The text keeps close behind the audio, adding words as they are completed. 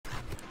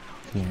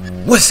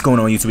What's going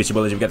on YouTube? It's your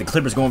boy Lvgit. We got the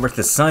Clippers going versus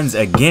the Suns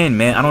again,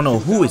 man. I don't know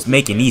who is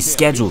making these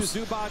schedules,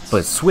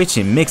 but switch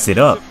and mix it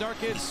up.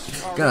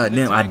 God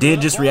damn, I did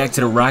just react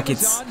to the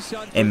Rockets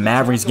and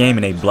Mavericks game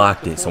and they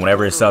blocked it. So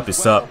whenever it's up,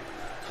 it's up.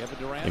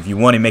 If you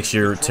want it, make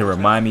sure to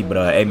remind me.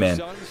 But hey man,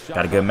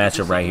 got a good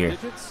matchup right here.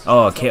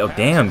 Oh,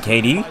 damn,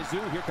 KD.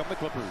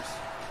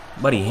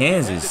 Buddy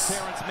hands is.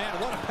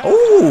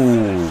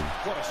 Oh.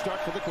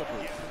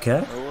 Okay.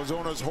 It was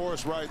on his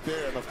horse right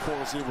there, and of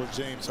course it was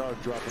James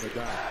Harden dropping it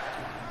down.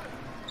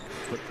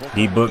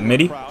 D-book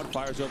midi.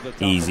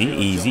 Easy,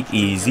 easy,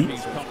 easy.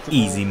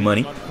 Easy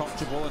money.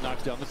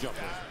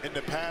 In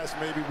the past,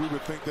 maybe we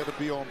would think that'd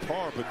be on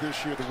par, but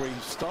this year, the way he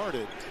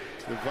started,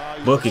 the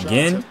value Book of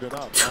again.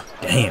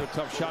 Damn.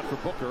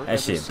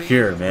 That shit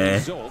pure,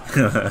 man.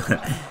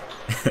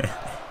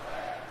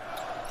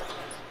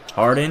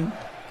 Harden.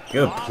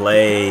 Good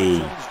play.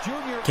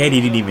 KD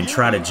didn't even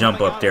try to jump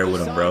up there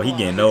with him, bro. He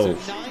getting old.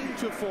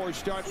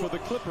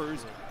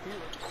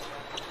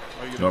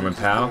 Norman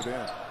Powell.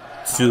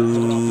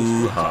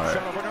 Too hard.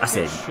 I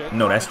said,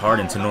 no, that's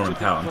Harden to Norman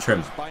Powell. I'm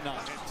tripping.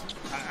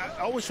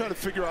 I always try to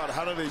figure out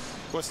how do they,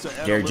 what's the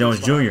Derrick Jones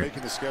Jr.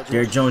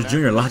 Derrick Jones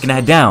Jr. locking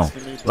that down.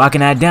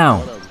 Locking that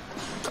down.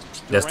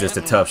 That's just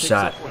a tough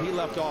shot.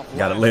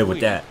 Gotta live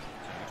with that.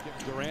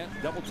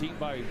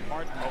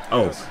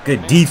 Oh,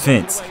 good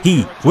defense.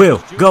 He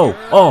will go.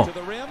 Oh,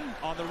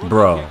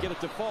 bro.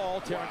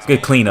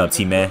 Good cleanup,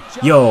 T-man.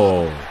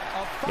 Yo.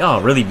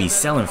 Y'all really be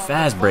selling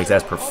fast breaks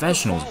as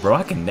professionals, bro.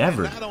 I can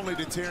never.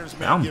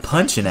 I'm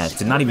punching that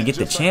to not even get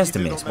the chance to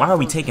miss. Why are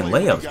we taking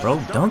layups, bro?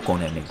 Dunk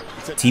on that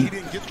nigga. Team,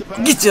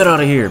 get that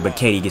out of here. But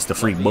KD gets the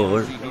free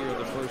bullet.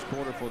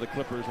 The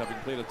Clippers having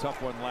played a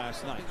tough one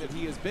last night that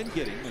he has been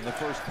getting in the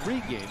first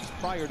 3 games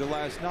prior to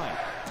last night.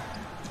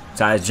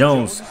 Tyus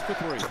Jones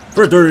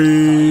for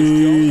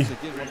 3.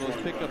 One of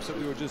those pickups that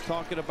we were just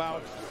talking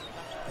about.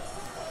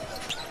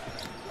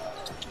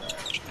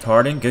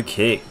 Harden, good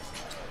kick.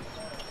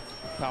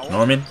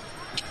 Norman.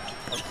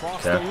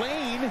 Across the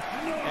lane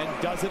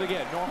and does it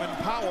again. Norman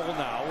Powell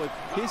now with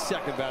his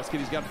second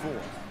basket. He's got 4.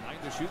 9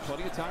 to shoot.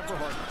 Plenty of time for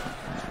Harden.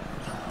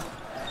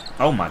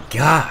 Oh my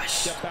gosh.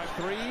 Step back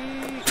 3.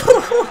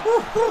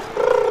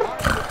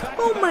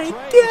 Oh my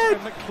god.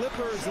 And the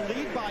Clippers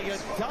lead by a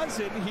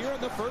dozen here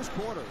in the first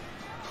quarter.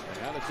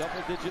 They had a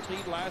double-digit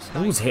lead last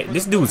night.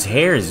 This dude's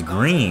hair is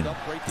green.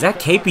 Is that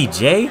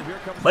KPJ?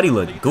 Buddy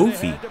look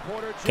goofy.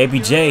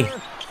 KPJ.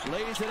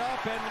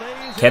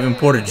 Kevin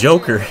Porter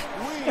Joker.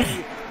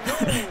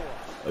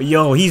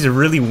 Yo, he's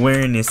really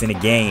wearing this in a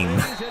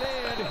game.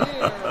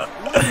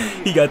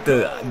 He got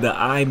the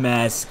eye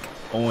mask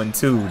on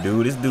too,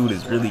 dude. This dude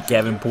is really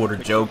Kevin Porter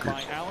Joker.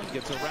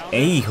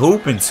 And he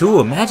hooping too.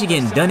 Imagine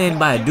getting done in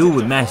by a dude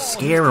with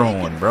mascara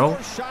on, bro.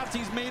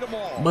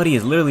 Buddy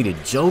is literally the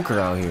Joker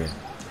out here.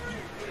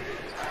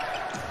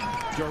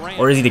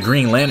 Or is he the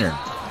Green Lantern?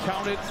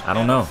 I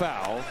don't know.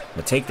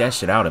 But take that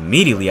shit out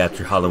immediately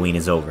after Halloween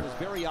is over.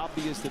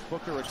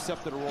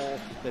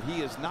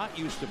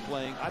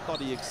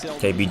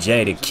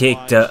 KBJ to kick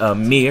to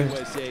Amir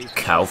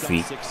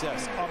Coffey.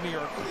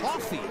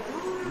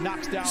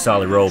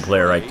 Solid role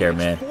player right there,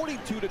 man.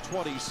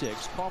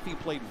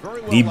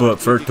 D-book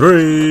for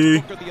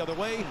 3.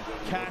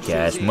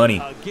 Cash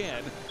money.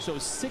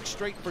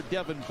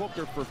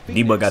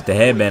 D-book got the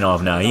headband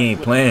off now. He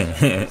ain't playing.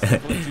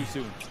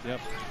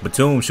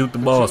 Batum, shoot the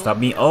ball. Stop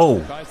me.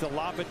 Oh.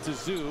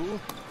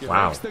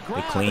 Wow. They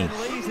clean.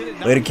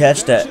 Way to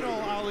catch that.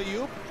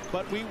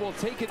 But we will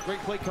take it. Great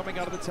play coming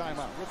out of the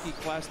timeout. Rookie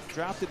class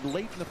drafted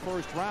late in the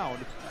first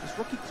round. This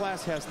rookie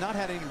class has not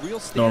had any real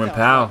standouts. Norman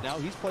Powell. Now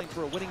he's playing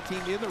for a winning team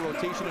in the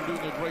rotation and doing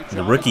a great job.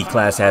 The rookie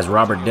class has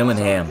Robert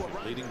Dillingham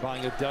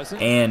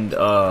and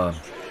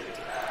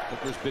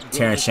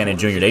Terrence Shannon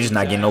Jr. They just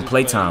not getting no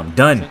play time.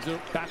 Done.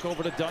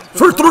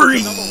 For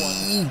 3.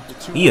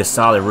 He a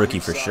solid rookie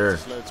for sure.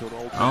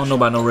 I don't know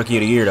about no rookie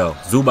of the year though.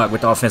 Zubac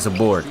with the offensive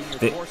board.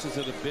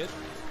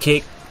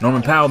 Kick.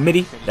 Norman Powell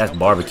midi. That's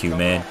barbecue,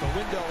 man.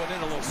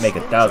 Make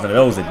 1,000 of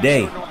those a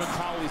day.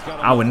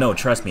 I would know.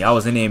 Trust me. I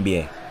was in the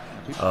NBA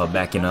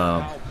back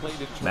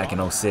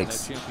in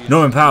 06.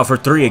 Norman Powell for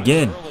 3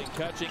 again.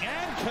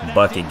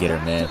 Bucket getter,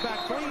 man.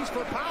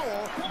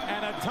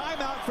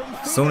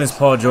 As soon as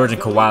Paul George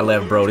and Kawhi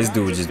left, bro, this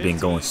dude just been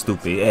going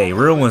stupid. Hey,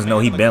 real ones know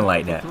he been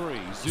like that.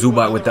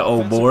 Zubac with the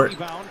old board.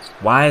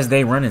 Why is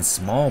they running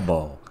small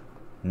ball?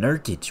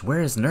 Nurkic.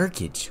 Where is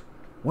Nurkic?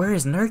 Where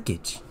is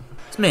Nurkic?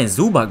 This man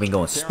Zubac been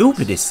going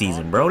stupid this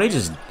season, bro. They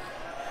just...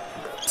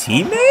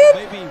 T-man?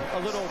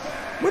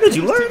 Where did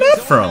you learn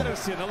that from?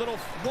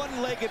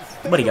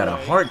 Somebody got a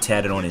heart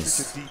tatted on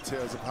his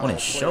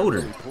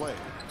shoulder.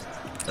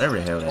 Whatever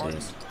the hell that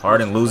is.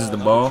 Harden loses the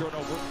ball.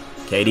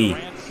 KD.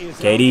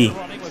 KD.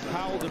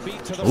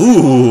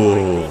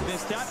 Ooh.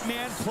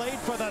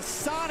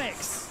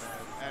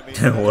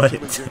 What?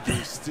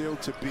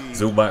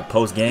 Zubac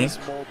post game?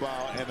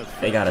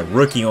 They got a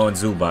rookie on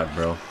Zubac,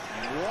 bro.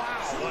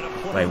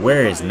 Like,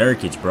 where is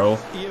Nurkic, bro?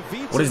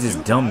 What is this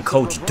dumb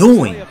coach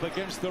doing?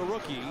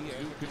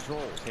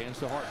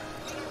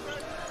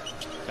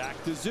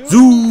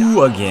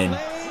 Zoo again.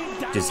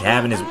 Just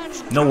having his...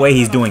 No way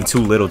he's doing too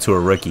little to a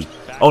rookie.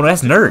 Oh,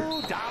 that's Nerd.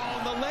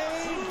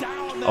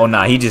 Oh,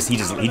 nah, he just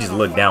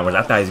looked downwards.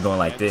 I thought he was going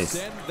like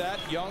this.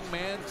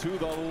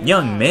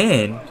 Young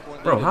man?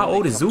 Bro, how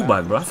old is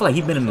Zubac, bro? I feel like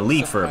he's been in the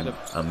league for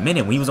a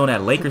minute. When he was on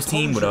that Lakers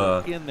team with,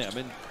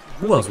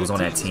 who else was on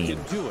that team?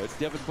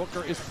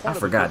 I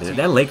forgot.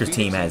 That Lakers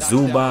team had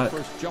Zubac.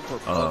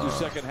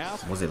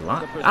 Was it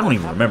Lon? I don't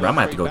even remember. I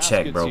might have to go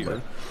check, bro. But I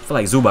feel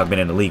like Zubac been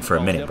in the league for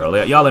a minute, bro.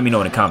 Y'all let me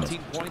know in the comments.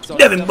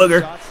 Devin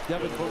Booker.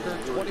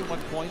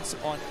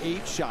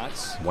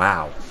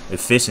 Wow.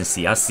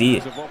 Efficiency. I see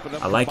it.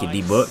 I like it,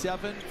 D-Book.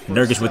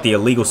 Nurkic with the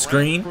illegal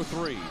screen.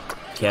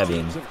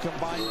 Kevin.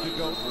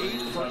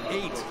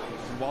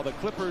 While the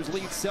Clippers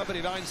lead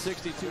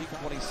 79-62.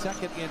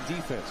 22nd in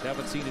defense.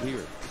 Haven't seen it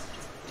here.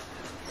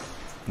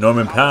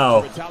 Norman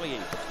Powell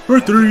for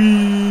three.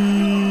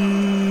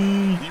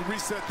 He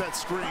reset that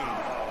screen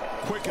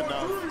quick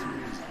enough.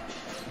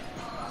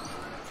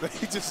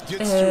 He just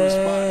gets to his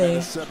spot at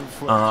his 7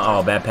 foot.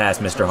 Oh, bad pass,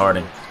 Mr.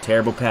 Harden.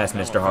 Terrible pass,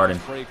 Mr. Harden.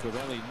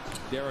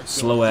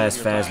 Slow ass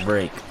fast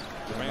break.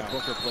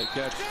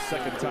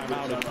 Second time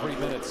out in 3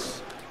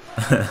 minutes.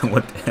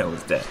 What the hell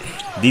was that?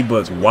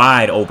 D-Book's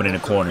wide open in the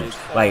corner.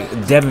 Like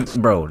Devin,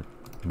 bro.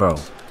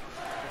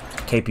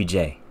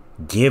 KPJ,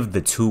 give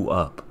the 2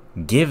 up.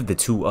 Give the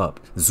 2 up.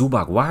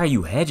 Zubac, why are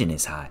you hedging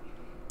this high?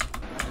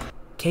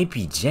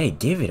 KPJ,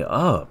 give it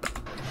up.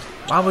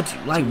 Why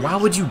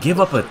would you give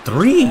up a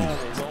 3?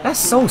 That's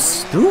so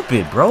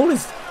stupid, bro.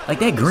 Like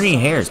that green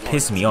hair is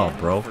pissing me off,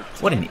 bro.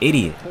 What an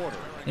idiot.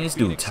 Man, this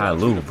dude Ty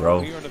Lue,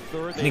 bro.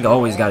 Nigga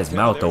always got his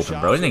mouth open,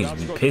 bro. This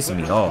nigga's been pissing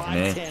me off,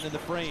 man.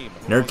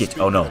 Nurkic,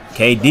 oh no,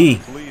 KD.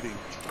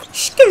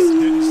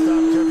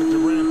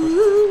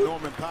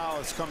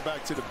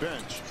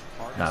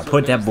 Nah,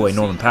 put that boy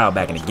Norman Powell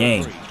back in the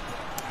game.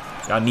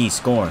 Y'all need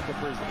scoring.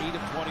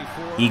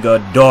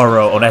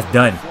 Iguodala. Oh, that's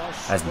done.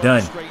 That's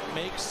done.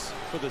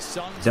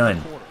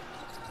 Done.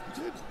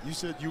 You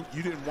said you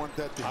didn't want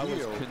that to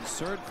heal.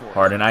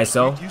 Harden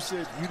ISO.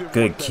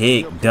 Good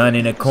kick. Done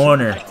in the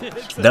corner.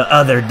 The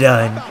other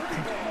done.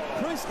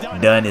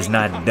 Done is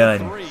not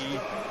done.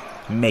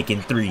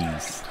 Making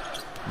threes.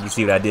 You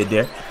see what I did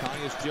there?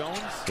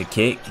 Good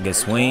kick. Good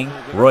swing.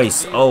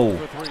 Royce. Oh.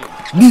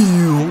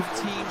 Neal.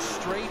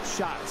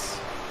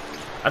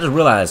 I just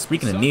realized,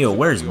 speaking of Neal,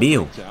 where's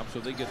Bill?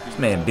 This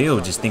man Bill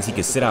just thinks he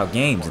can sit out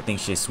games and think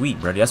shit's sweet,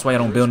 bro. That's why I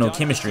don't build no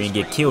chemistry and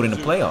get killed in the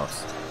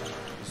playoffs.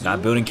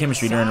 Not building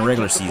chemistry during the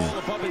regular season.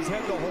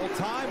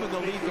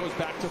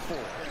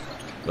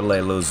 Good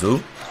lay, Lil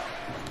Zoo.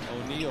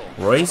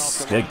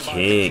 Royce, good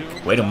kick.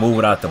 Way to move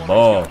without the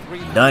ball.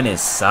 Dunn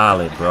is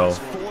solid, bro.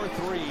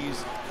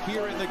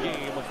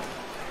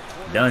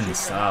 Dunn is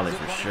solid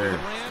for sure.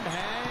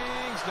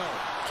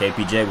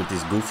 KPJ with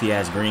this goofy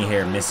ass green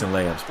hair missing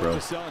layups, bro.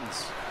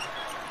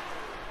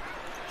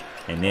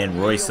 And then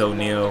Royce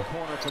O'Neal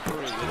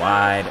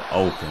wide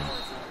open.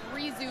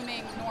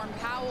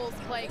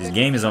 This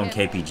game is on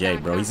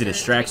KPJ, bro. He's a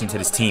distraction to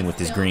this team with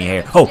this green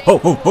hair. Go, go,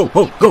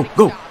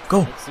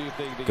 go.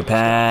 Good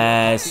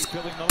pass.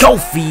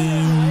 Kofi.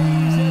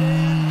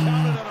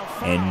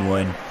 And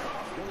one.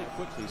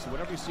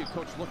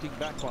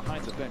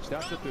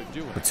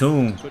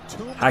 Batum.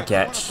 High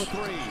catch.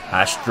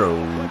 High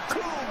stroke.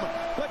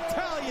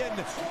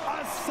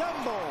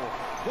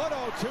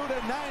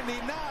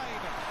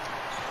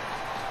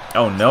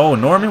 Oh no,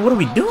 Norman, what are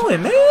we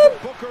doing, man?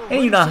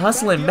 Ain't you not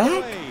hustling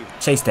back?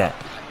 Chase that.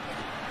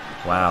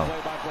 Wow.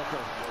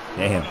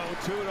 Damn.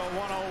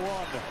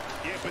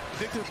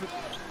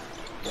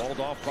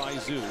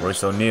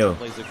 Royce O'Neal.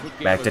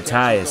 Back to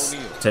Tyus.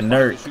 To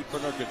Nurt.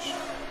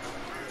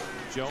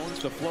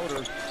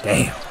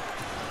 Damn.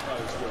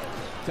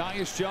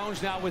 Tyus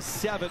Jones now with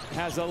 7,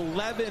 has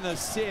 11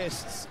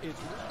 assists.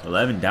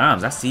 11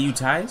 dimes. I see you,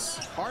 Tyus.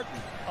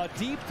 Harden, a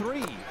deep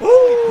 3.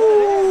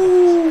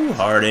 Ooh,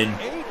 Harden.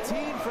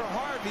 18 for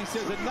Harden. He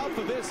says enough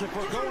of this if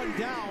we're going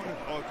down.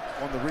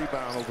 On the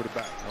rebound over the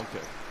back.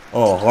 Okay.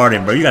 Oh,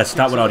 Harden, bro, you gotta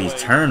stop with all these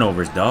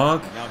turnovers,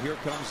 dog. Now here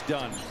comes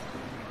Dunn.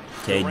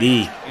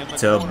 KD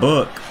to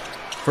Book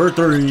for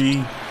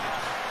 3.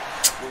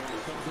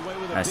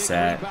 That's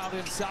sad.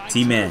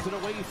 T-Man.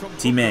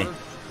 T-Man.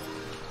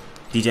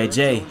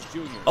 DJJ.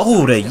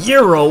 Oh, the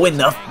Euro in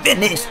the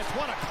finish.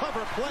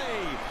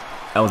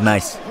 That was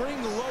nice.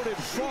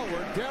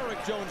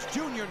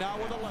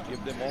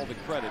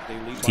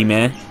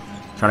 T-Man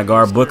trying to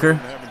guard Booker.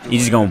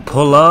 He's just gonna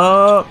pull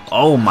up.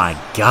 Oh my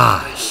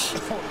gosh.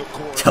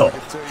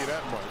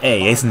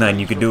 Hey, it's nothing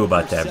you can do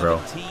about that,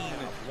 bro.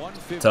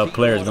 Tough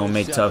players gonna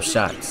make tough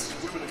shots.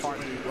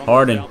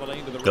 Harden,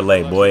 good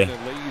lay, boy.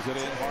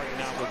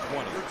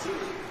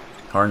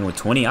 Harden with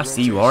 20. I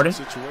see you, Harden.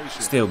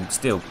 Still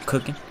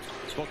cooking.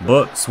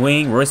 Book,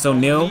 swing, Royce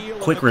O'Neal,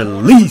 quick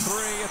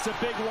release.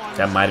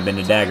 That might have been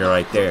the dagger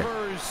right there.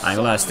 I ain't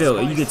gonna lie,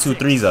 still, you get 2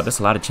 threes up. That's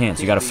a lot of chance.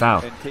 You got to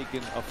foul.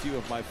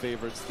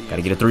 Got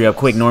to get a 3 up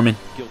quick, Norman.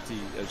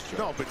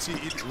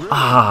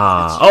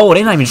 Ah, oh,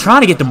 they're not even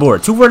trying to get the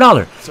board. 2 for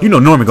 $1. You know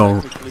Norman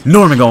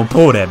gonna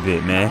pull that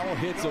bit, man.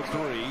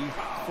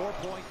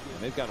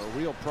 they've got a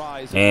real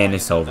prize. And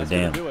it's over.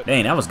 Damn.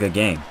 Dang, that was a good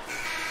game.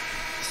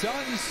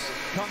 Suns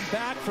come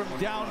back from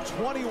down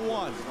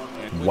 21.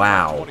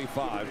 Wow.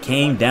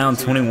 Came down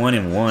 21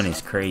 and 1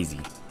 is crazy.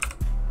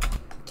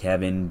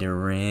 Kevin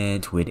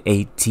Durant with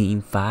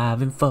 18,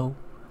 5, and 4.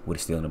 With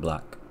a steal in the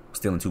block.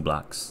 Stealing 2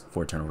 blocks,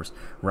 4 turnovers.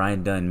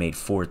 Ryan Dunn made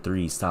 4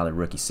 threes. Solid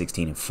rookie,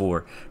 16 and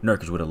 4.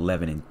 Nurkic with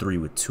 11 and 3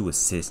 with 2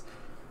 assists.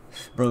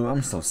 Bro,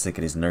 I'm so sick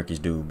of this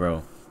Nurkic dude,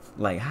 bro.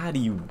 Like, how do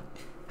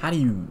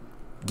you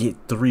get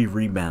 3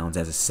 rebounds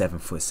as a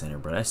 7-foot center,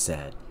 bro? That's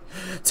sad.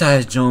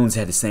 Tyus Jones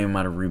had the same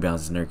amount of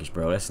rebounds as Nurkic,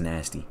 bro. That's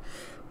nasty.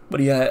 But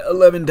he had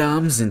 11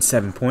 dimes and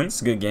 7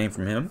 points. Good game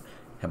from him.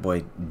 That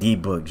boy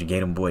D-Book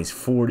gave them boys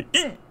 40.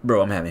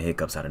 Bro, I'm having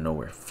hiccups out of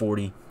nowhere.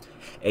 40,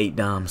 8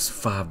 dimes,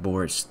 5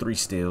 boards, 3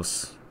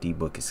 steals.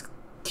 D-Book is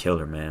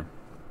killer, man.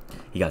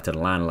 He got to the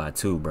line a lot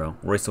too, bro.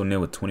 Royce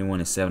O'Neal with 21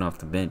 and 7 off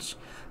the bench.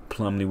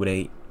 Plumlee with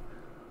 8,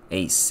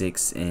 8,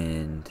 6,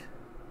 and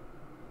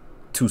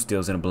 2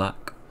 steals in a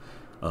block.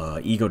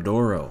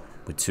 Iguodala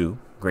with 2.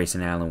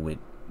 Grayson Allen with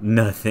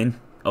nothing.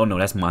 Oh no,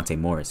 that's Monte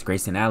Morris.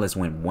 Grayson Allen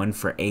went 1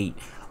 for 8,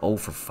 0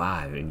 for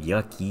 5, and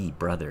yucky,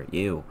 brother,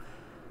 ew.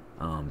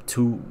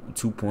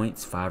 2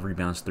 points, 5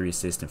 rebounds, 3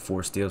 assists, and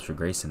 4 steals for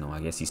Grayson. Though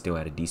I guess he still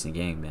had a decent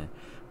game, man.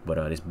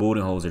 But this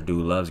Budenholzer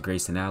dude loves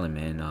Grayson Allen,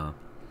 man.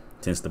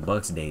 Since the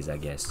Bucks days, I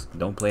guess.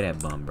 Don't play that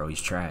bum, bro.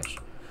 He's trash.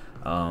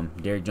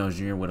 Derrick Jones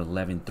Jr. with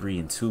 11, 3,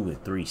 and 2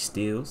 with 3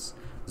 steals.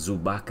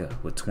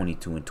 Zubaka with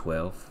 22 and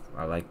 12.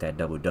 I like that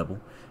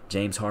double-double.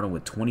 James Harden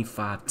with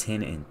 25,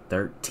 10, and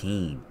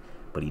 13.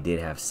 But he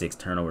did have 6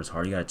 turnovers.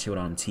 Harden, you got to chill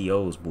on them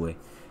TOs, boy.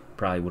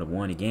 Probably would have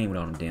won the game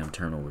without them damn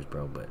turnovers,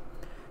 bro. But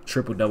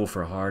triple-double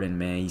for Harden,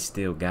 man. He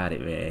still got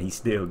it, man. He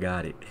still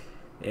got it.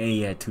 And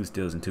he had 2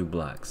 steals and 2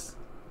 blocks.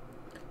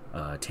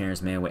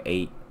 Terrence Mann with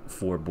 8,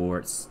 4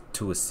 boards,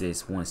 2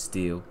 assists, 1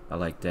 steal. I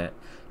like that.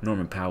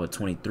 Norman Powell with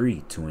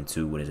 23, 2 and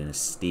 2 with a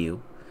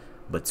steal.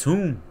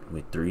 Batum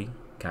with 3.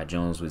 Kai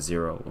Jones with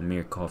 0.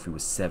 Amir Coffey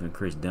with 7.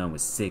 Chris Dunn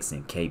with 6.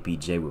 And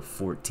KPJ with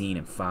 14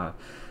 and 5.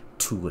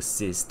 2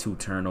 assists, 2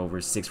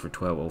 turnovers, 6 for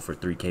 12, 0 for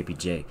 3.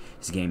 KPJ.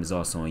 This game is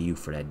also on you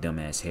for that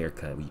dumbass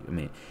haircut.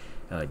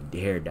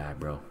 Hair dye,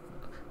 bro.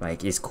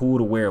 Like, it's cool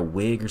to wear a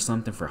wig or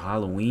something for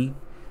Halloween,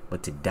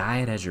 but to dye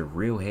it as your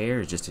real hair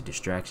is just a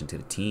distraction to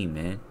the team,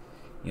 man.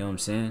 You know what I'm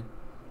saying?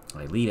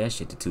 Like, leave that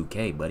shit to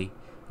 2K, buddy.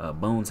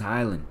 Bones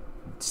Highland,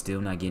 still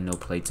not getting no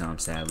playtime,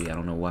 sadly. I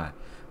don't know why.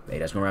 Hey,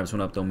 that's gonna wrap this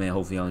one up, though, man.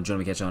 Hopefully y'all enjoy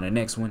me. Catch you on the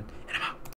next one, and I'm out.